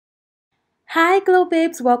Hi glow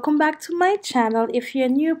babes, welcome back to my channel. If you're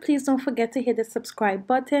new, please don't forget to hit the subscribe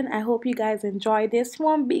button. I hope you guys enjoy this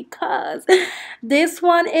one because this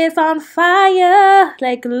one is on fire.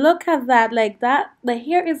 Like, look at that. Like that, the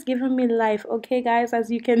hair is giving me life, okay guys,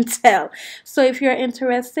 as you can tell. So if you're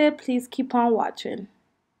interested, please keep on watching.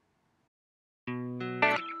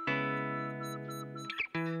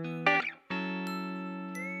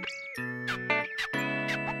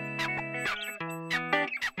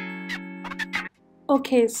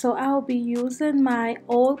 Okay, so I'll be using my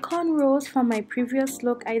old cornrows from my previous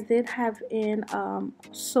look. I did have in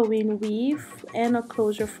sewing weave and a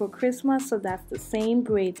closure for Christmas, so that's the same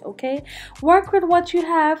braids. Okay, work with what you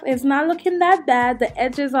have. It's not looking that bad. The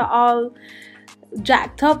edges are all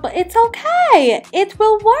jacked up, but it's okay, it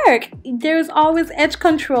will work. There's always edge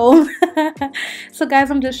control. So guys,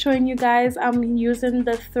 I'm just showing you guys, I'm using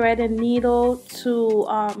the thread and needle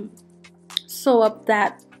to sew up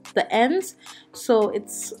the ends so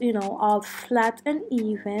it's, you know, all flat and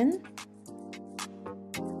even.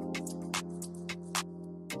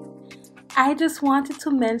 I just wanted to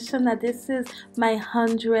mention that this is my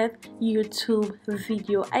 100th YouTube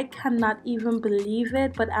video. I cannot even believe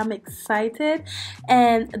it, but I'm excited.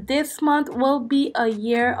 And this month will be a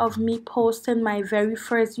year of me posting my very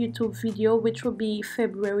first YouTube video, which will be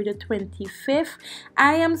February the 25th.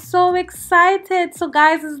 I am so excited. So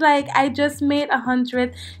guys, it's like I just made a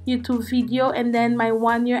 100th YouTube video, and then my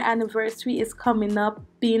 1-year anniversary is coming up,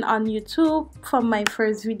 being on YouTube from my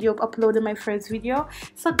first video, uploading my first video.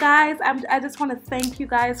 So guys, I just want to thank you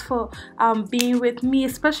guys for being with me,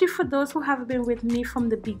 especially for those who have been with me from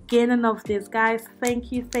the beginning of this. Guys,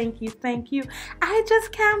 thank you, thank you, thank you. I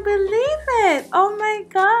just can't believe it. Oh my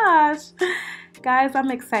gosh. Guys,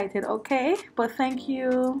 I'm excited, okay? But thank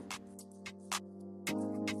you.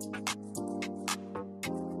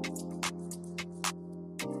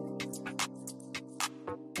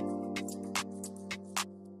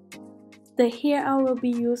 The hair I will be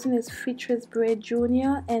using is Freetress Braid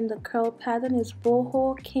Junior, and the curl pattern is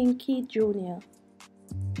Boho Kinky Junior.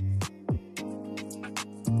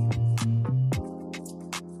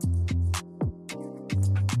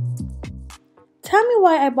 Tell me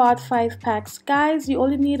why I bought 5 packs. Guys, you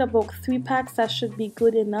only need about 3 packs. That should be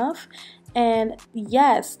good enough. And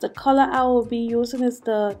yes, the color I will be using is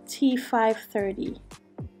the T530.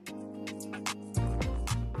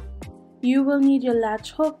 You will need your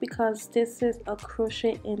latch hook because this is a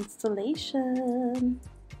crochet installation.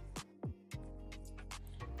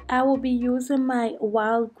 I will be using my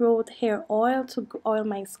wild growth hair oil to oil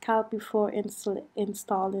my scalp before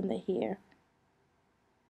installing the hair.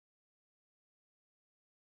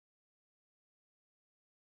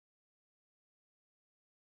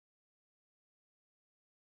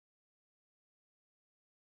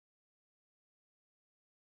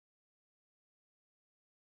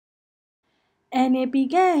 And it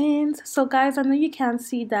begins. So guys, I know you can't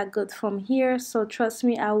see that good from here, so trust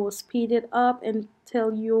me, I will speed it up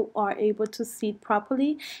until you are able to see it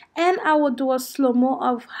properly, and I will do a slow-mo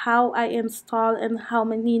of how I install and how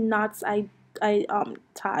many knots I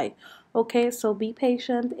tie. Okay, so be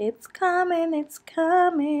patient. It's coming, it's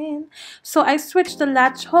coming. So I switched the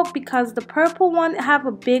latch hook because the purple one have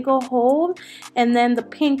a bigger hole, and then the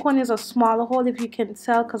pink one is a smaller hole, if you can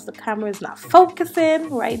tell, because the camera is not focusing.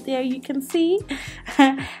 Right there you can see.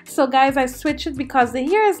 So guys, I switched it because the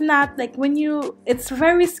hair is not like, when you, it's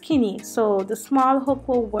very skinny, so the small hook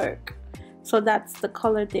will work. So that's the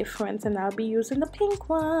color difference, and I'll be using the pink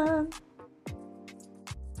one.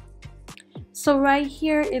 So right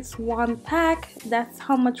here it's 1 pack. That's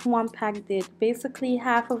how much 1 pack did, basically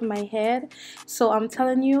half of my head. So I'm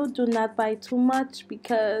telling you, do not buy too much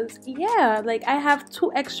because yeah, like I have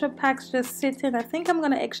 2 extra packs just sitting. I think I'm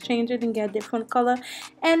gonna exchange it and get a different color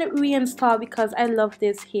and reinstall because I love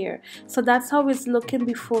this hair. So that's how it's looking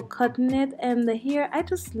before cutting it, and the hair, I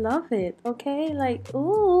just love it. Okay, like,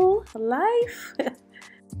 ooh, life.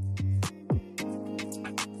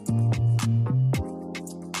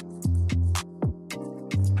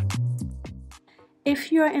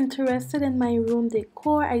 If you're interested in my room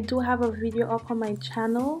decor, I do have a video up on my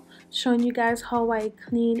channel showing you guys how I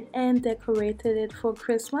cleaned and decorated it for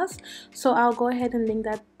Christmas. So I'll go ahead and link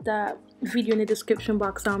the video in the description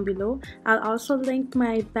box down below. I'll also link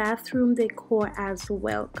my bathroom decor as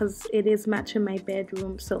well because it is matching my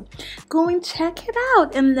bedroom. So go and check it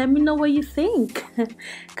out and let me know what you think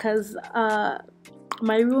because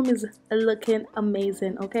my room is looking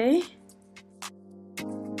amazing, okay?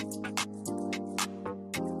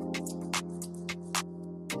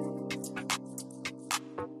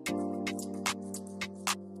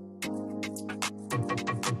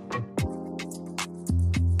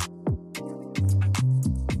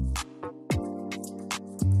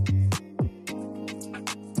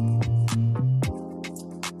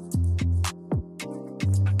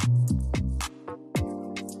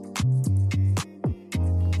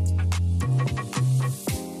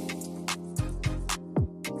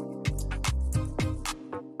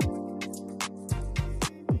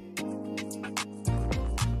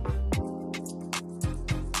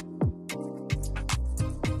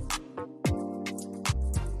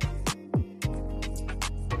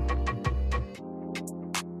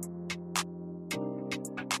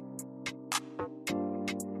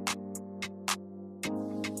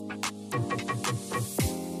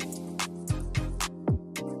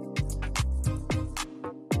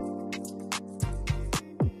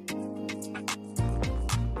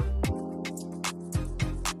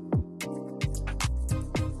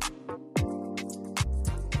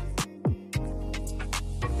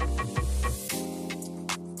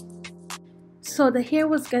 So the hair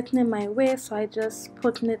was getting in my way, so I just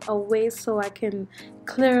putting it away so I can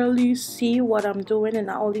clearly see what I'm doing. And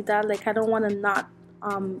not only that, like I don't want to knot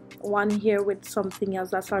one hair with something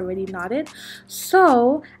else that's already knotted.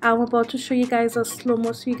 So I'm about to show you guys a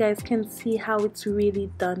slow-mo so you guys can see how it's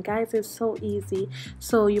really done, guys. It's so easy.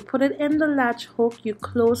 So you put it in the latch hook, you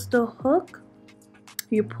close the hook,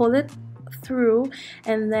 you pull it through,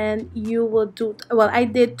 and then you will do, well, I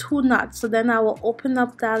did 2 knots, so then I will open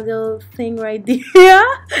up that little thing right there.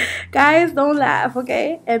 Guys, don't laugh,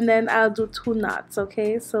 okay? And then I'll do 2 knots,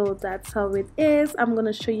 okay? So that's how it is. I'm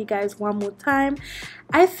gonna show you guys one more time.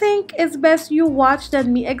 I think it's best you watch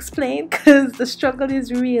than me explain, because the struggle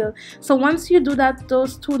is real. So once you do that,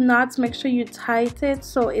 those 2 knots, make sure you tighten it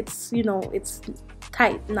so it's, you know, it's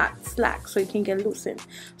tight, not slack, so you can get loosened.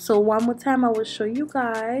 So one more time I will show you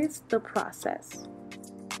guys the process.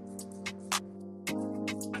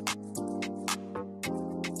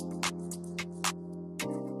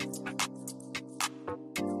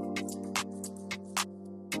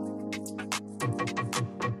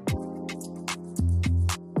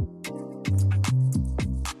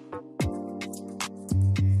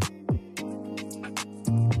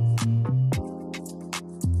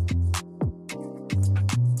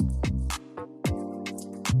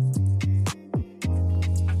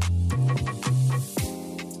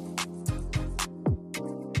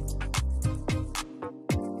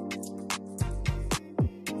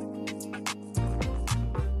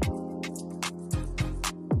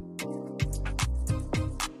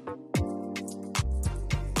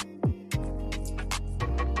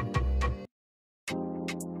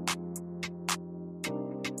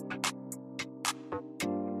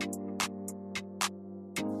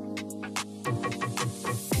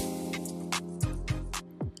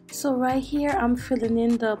 So right here I'm filling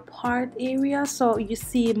in the part area, so you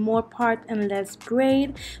see more part and less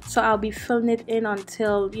braid. So I'll be filling it in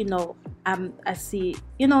until, you know, I see,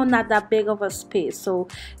 you know, not that big of a space. So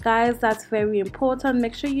guys, that's very important.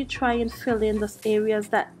 Make sure you try and fill in those areas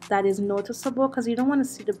that is noticeable, because you don't want to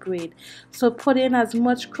see the braid. So put in as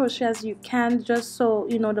much crochet as you can, just so,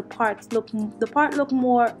 you know, the part look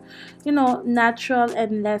more, you know, natural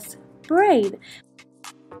and less braid.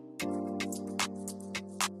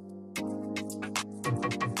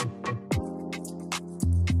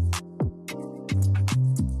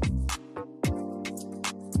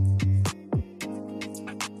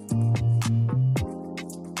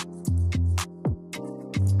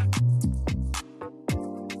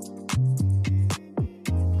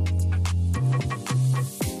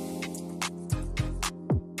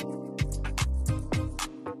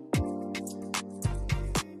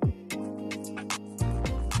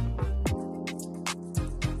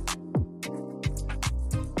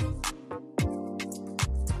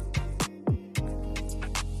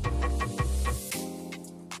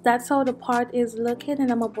 That's how the part is looking,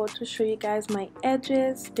 and I'm about to show you guys my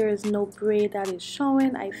edges. There is no braid that is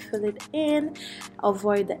showing. I fill it in,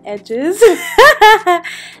 avoid the edges.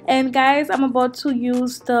 And guys, I'm about to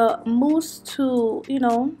use the mousse to, you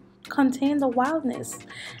know, contain the wildness.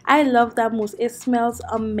 I love that mousse. It smells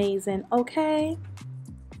amazing, okay?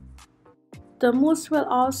 The mousse will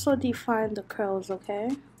also define the curls, okay?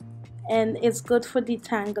 And it's good for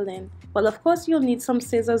detangling. Well, of course you'll need some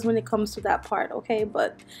scissors when it comes to that part, okay?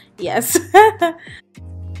 But yes.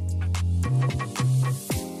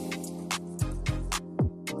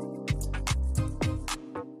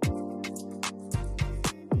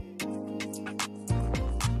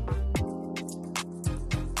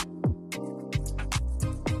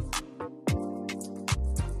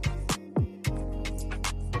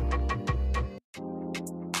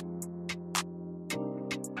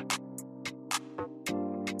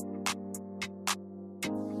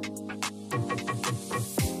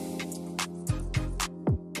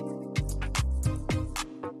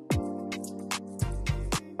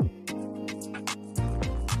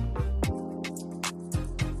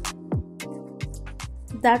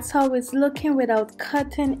 That's how it's looking without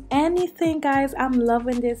cutting anything, guys. I'm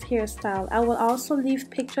loving this hairstyle. I will also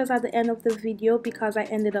leave pictures at the end of the video because I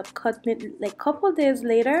ended up cutting it like a couple days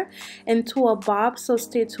later into a bob, so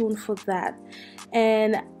stay tuned for that.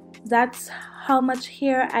 And that's how much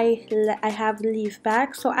hair I have leave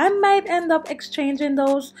back, so I might end up exchanging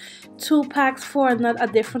those 2 packs for a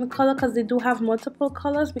different color, because they do have multiple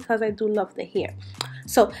colors, because I do love the hair.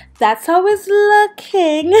 So that's how it's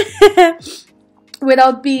looking.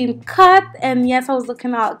 without being cut. And yes, I was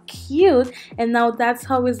looking all cute, and now that's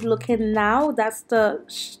how it's looking now. That's the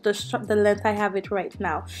length I have it right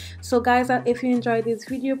now. So guys, if you enjoyed this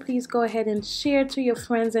video, please go ahead and share to your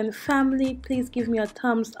friends and family. Please give me a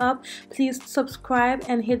thumbs up. Please subscribe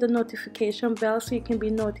and hit the notification bell so you can be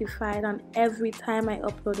notified on every time I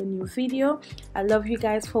upload a new video. I love you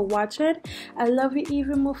guys for watching. I love you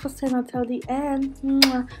even more for staying until the end.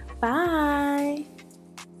 Bye.